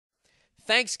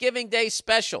Thanksgiving Day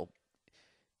special.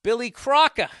 Billy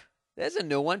Crocker. There's a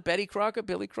new one. Betty Crocker,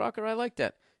 Billy Crocker. I like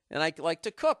that. And I like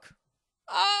to cook.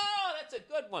 Oh, that's a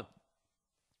good one.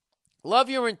 Love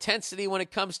your intensity when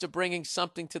it comes to bringing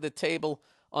something to the table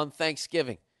on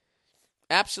Thanksgiving.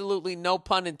 Absolutely no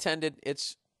pun intended.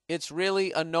 It's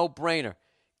really a no-brainer.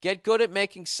 Get good at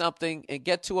making something and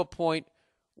get to a point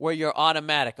where you're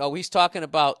automatic. Oh, he's talking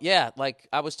about, yeah, like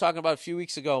I was talking about a few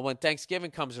weeks ago when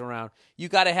Thanksgiving comes around, you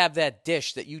got to have that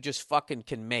dish that you just fucking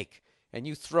can make and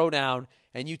you throw down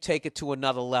and you take it to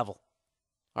another level.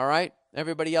 All right?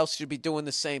 Everybody else should be doing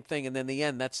the same thing, and then in the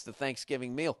end, that's the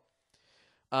Thanksgiving meal.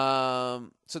 So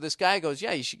this guy goes,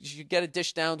 yeah, you should get a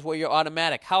dish down to where you're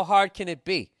automatic. How hard can it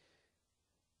be?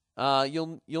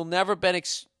 You've never been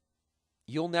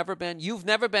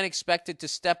expected to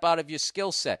step out of your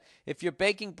skill set. If you're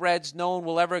baking breads, no one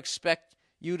will ever expect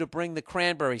you to bring the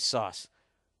cranberry sauce.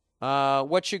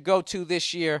 What's your go-to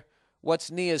this year? What's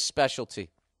Nia's specialty?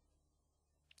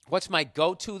 What's my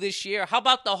go-to this year? How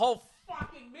about the whole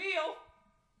fucking meal?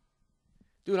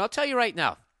 Dude, I'll tell you right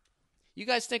now. You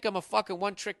guys think I'm a fucking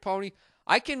one-trick pony?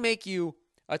 I can make you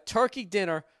a turkey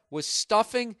dinner with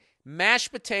stuffing,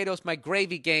 mashed potatoes. My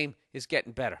gravy game is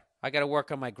getting better. I got to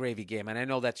work on my gravy game, and I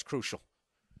know that's crucial.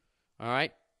 All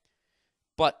right?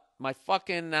 But my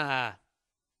fucking, my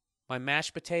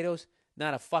mashed potatoes,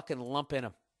 not a fucking lump in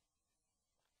them.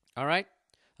 All right?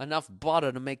 Enough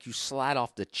butter to make you slide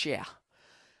off the chair,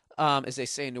 as they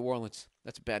say in New Orleans.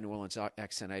 That's a bad New Orleans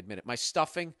accent, I admit it. My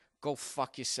stuffing, go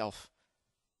fuck yourself.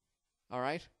 All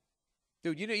right?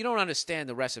 Dude, you don't understand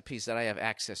the recipes that I have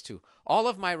access to. All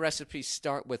of my recipes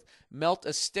start with melt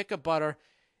a stick of butter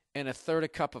and a third a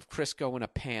cup of Crisco in a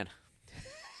pan.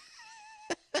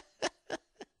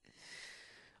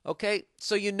 Okay?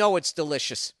 So you know it's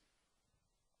delicious.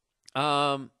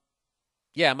 Yeah,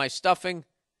 my stuffing,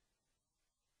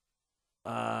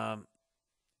 I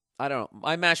don't know.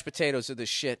 My mashed potatoes are the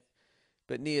shit,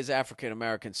 but Nia's African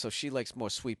American, so she likes more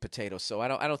sweet potatoes. So I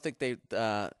don't think they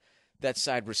that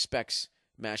side respects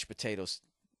mashed potatoes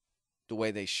the way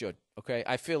they should. Okay,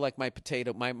 I feel like my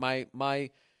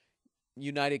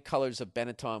United Colors of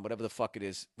Benetton, whatever the fuck it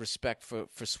is, respect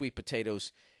for sweet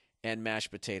potatoes and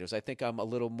mashed potatoes. I think I'm a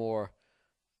little more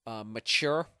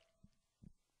mature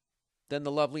than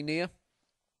the lovely Nia.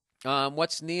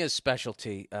 What's Nia's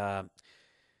specialty?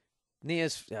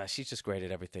 Nia's she's just great at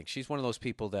everything. She's one of those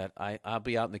people that I'll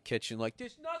be out in the kitchen like,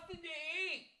 there's nothing to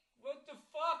eat. What the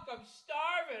fuck? I'm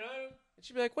starving. And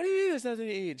she'd be like, what do you mean there's nothing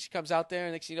to eat? And she comes out there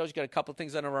and next thing you know, she's got a couple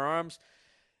things under her arms.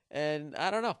 And I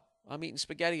don't know. I'm eating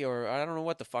spaghetti or I don't know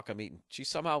what the fuck I'm eating. She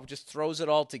somehow just throws it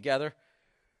all together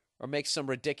or makes some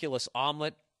ridiculous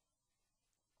omelet.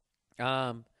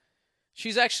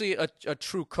 She's actually a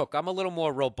true cook. I'm a little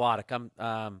more robotic.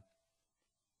 I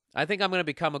think I'm going to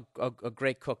become a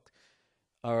great cook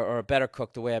or a better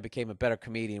cook the way I became a better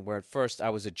comedian, where at first I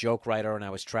was a joke writer and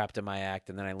I was trapped in my act,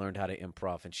 and then I learned how to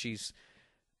improv. And she's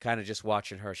kind of just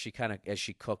watching her. She kind of, as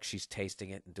she cooks, she's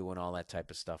tasting it and doing all that type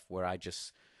of stuff, where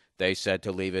they said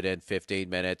to leave it in 15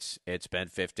 minutes. It's been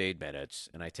 15 minutes,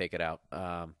 and I take it out.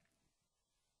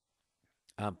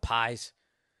 Pies.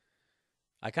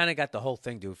 I kind of got the whole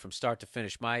thing, dude, from start to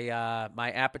finish. My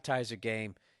my appetizer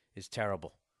game is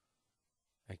terrible.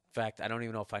 In fact, I don't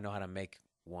even know if I know how to make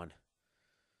one.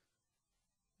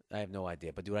 I have no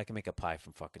idea. But, dude, I can make a pie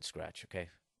from fucking scratch, okay?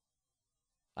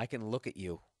 I can look at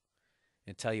you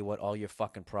and tell you what all your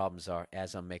fucking problems are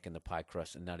as I'm making the pie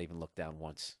crust and not even look down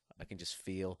once. I can just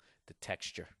feel the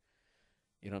texture.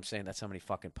 You know what I'm saying? That's how many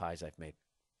fucking pies I've made.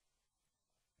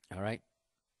 All right?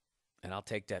 And I'll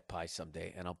take that pie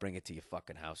someday and I'll bring it to your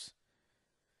fucking house.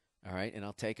 All right? And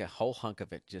I'll take a whole hunk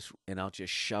of it and I'll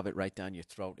just shove it right down your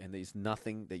throat. And there's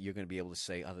nothing that you're going to be able to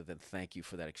say other than thank you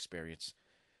for that experience.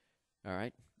 All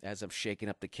right? As I'm shaking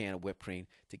up the can of whipped cream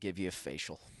to give you a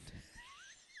facial.